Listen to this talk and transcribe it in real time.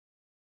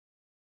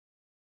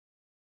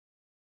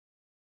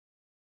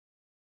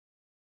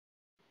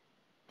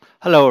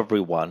Hello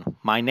everyone,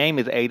 my name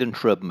is Aidan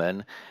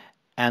Tribman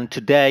and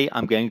today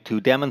I'm going to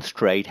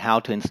demonstrate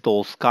how to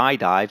install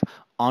Skydive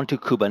onto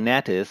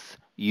Kubernetes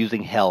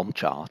using Helm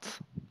Charts.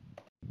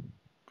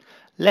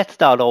 Let's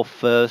start off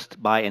first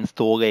by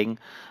installing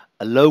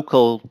a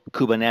local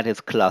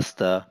Kubernetes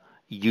cluster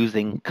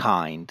using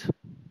kind.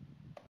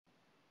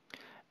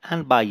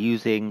 And by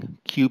using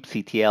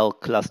kubectl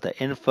cluster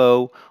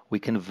info, we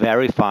can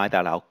verify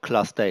that our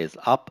cluster is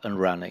up and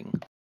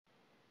running.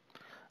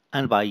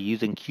 And by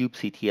using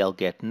kubectl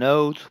get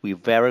nodes, we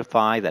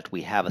verify that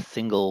we have a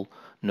single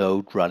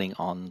node running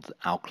on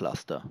our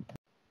cluster.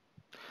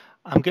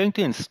 I'm going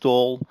to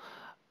install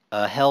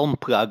a Helm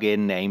plugin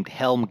named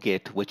Helm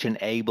Git, which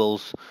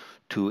enables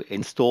to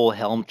install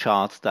Helm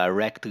charts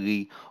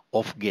directly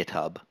off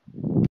GitHub.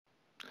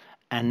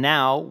 And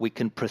now we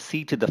can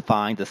proceed to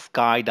define the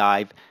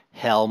Skydive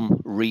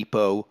Helm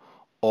repo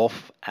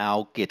off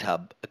our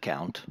GitHub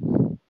account.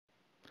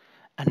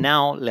 And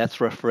now let's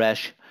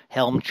refresh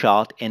Helm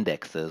chart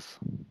indexes.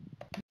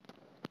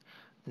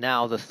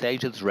 Now the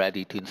stage is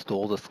ready to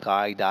install the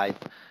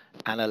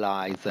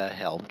skydive-analyzer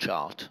Helm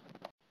chart.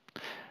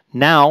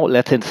 Now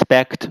let's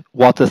inspect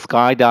what the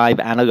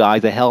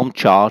skydive-analyzer Helm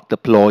chart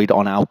deployed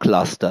on our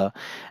cluster.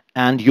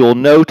 And you'll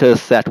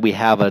notice that we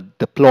have a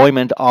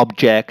deployment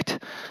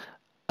object,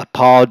 a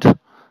pod,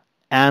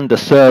 and a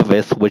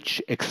service which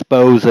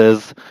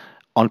exposes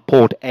on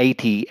port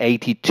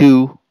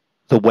 8082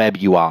 the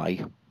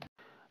webui.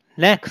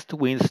 Next,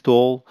 we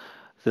install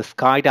the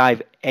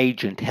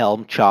skydive-agent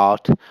Helm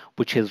chart,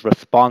 which is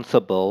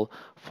responsible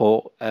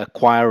for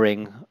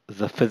acquiring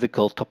the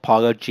physical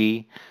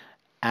topology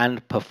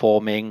and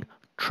performing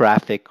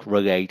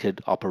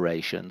traffic-related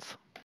operations.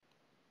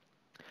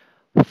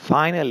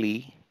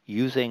 Finally,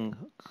 using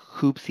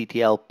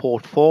kubectl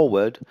port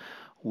forward,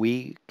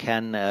 we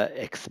can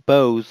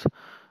expose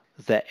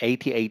the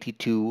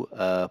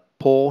 8082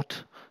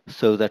 port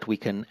so that we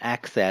can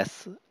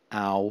access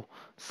our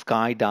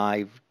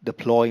Skydive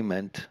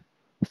deployment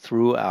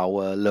through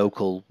our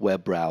local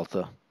web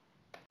browser.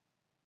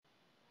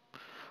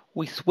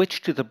 We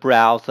switch to the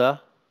browser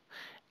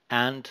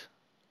and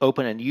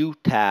open a new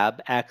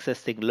tab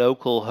accessing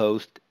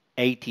localhost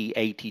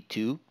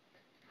 8082,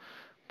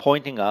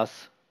 pointing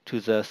us to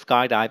the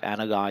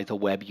Skydive-analyzer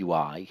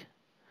webui.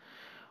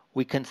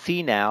 We can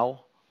see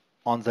now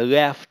on the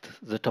left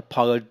the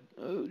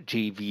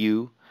topology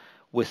view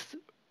with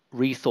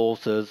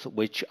resources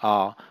which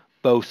are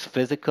both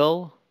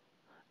physical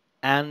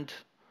and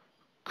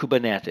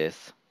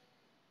Kubernetes.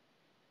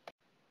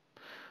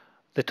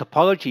 The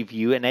topology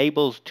view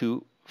enables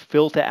to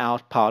filter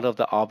out part of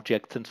the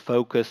objects and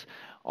focus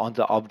on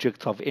the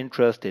objects of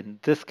interest. In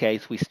this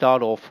case, we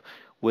start off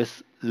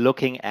with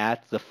looking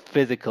at the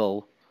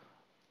physical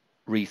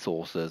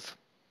resources.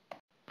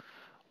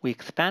 We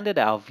expanded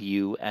our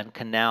view and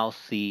can now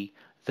see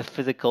the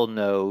physical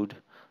node,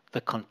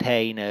 the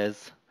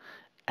containers,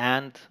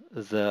 and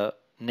the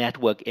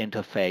network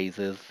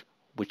interfaces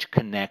which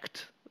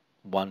connect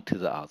one to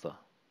the other.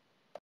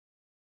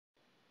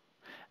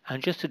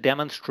 And just to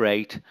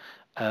demonstrate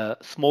a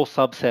small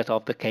subset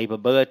of the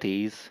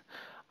capabilities,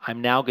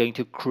 I'm now going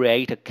to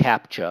create a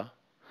capture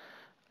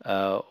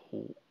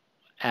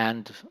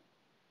and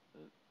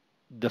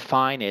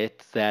define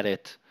it that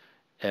it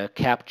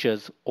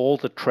captures all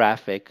the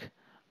traffic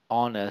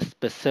on a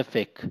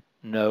specific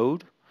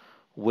node,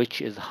 which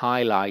is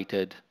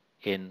highlighted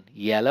in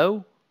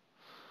yellow.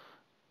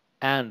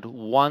 And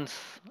once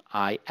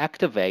I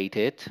activate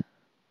it,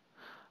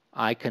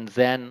 I can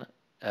then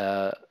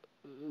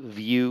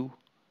view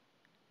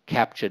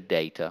captured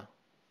data.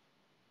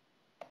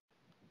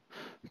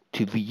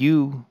 To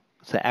view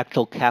the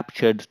actual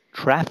captured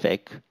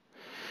traffic,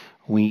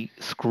 we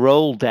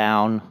scroll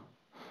down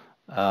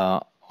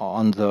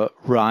on the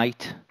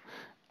right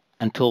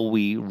until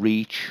we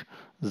reach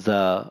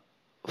the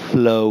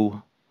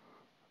flow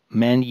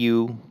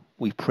menu.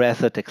 We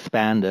press it,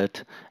 expand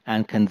it,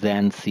 and can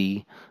then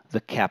see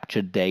the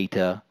captured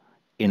data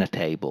in a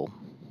table.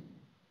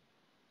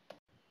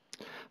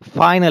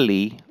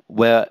 Finally,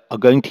 we're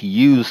going to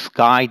use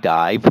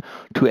Skydive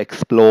to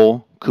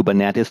explore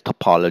Kubernetes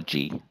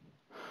topology.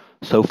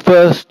 So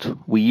first,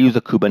 we use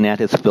a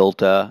Kubernetes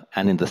filter,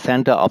 and in the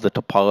center of the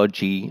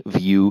topology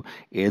view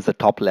is a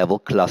top-level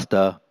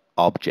cluster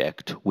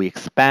object. We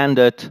expand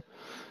it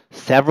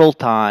several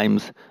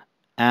times,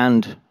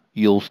 and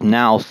you'll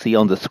now see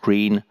on the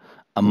screen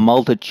a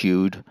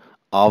multitude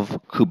of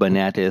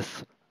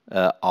Kubernetes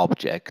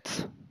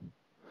objects.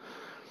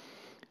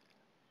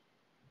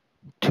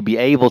 To be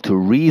able to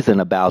reason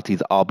about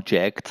these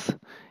objects,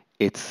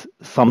 it's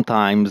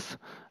sometimes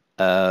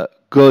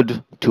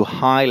good to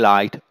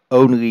highlight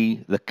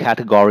only the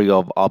category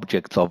of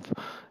objects of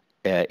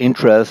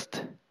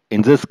interest.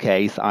 In this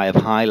case, I have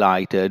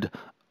highlighted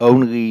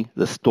only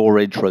the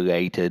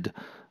storage-related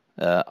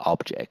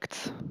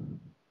objects.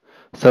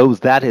 So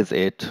that is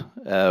it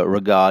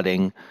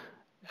regarding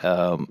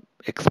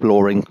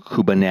exploring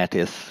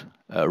Kubernetes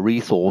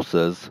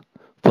resources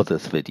for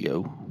this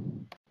video.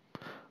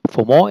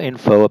 For more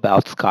info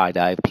about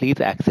Skydive, please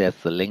access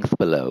the links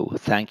below.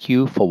 Thank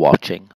you for watching.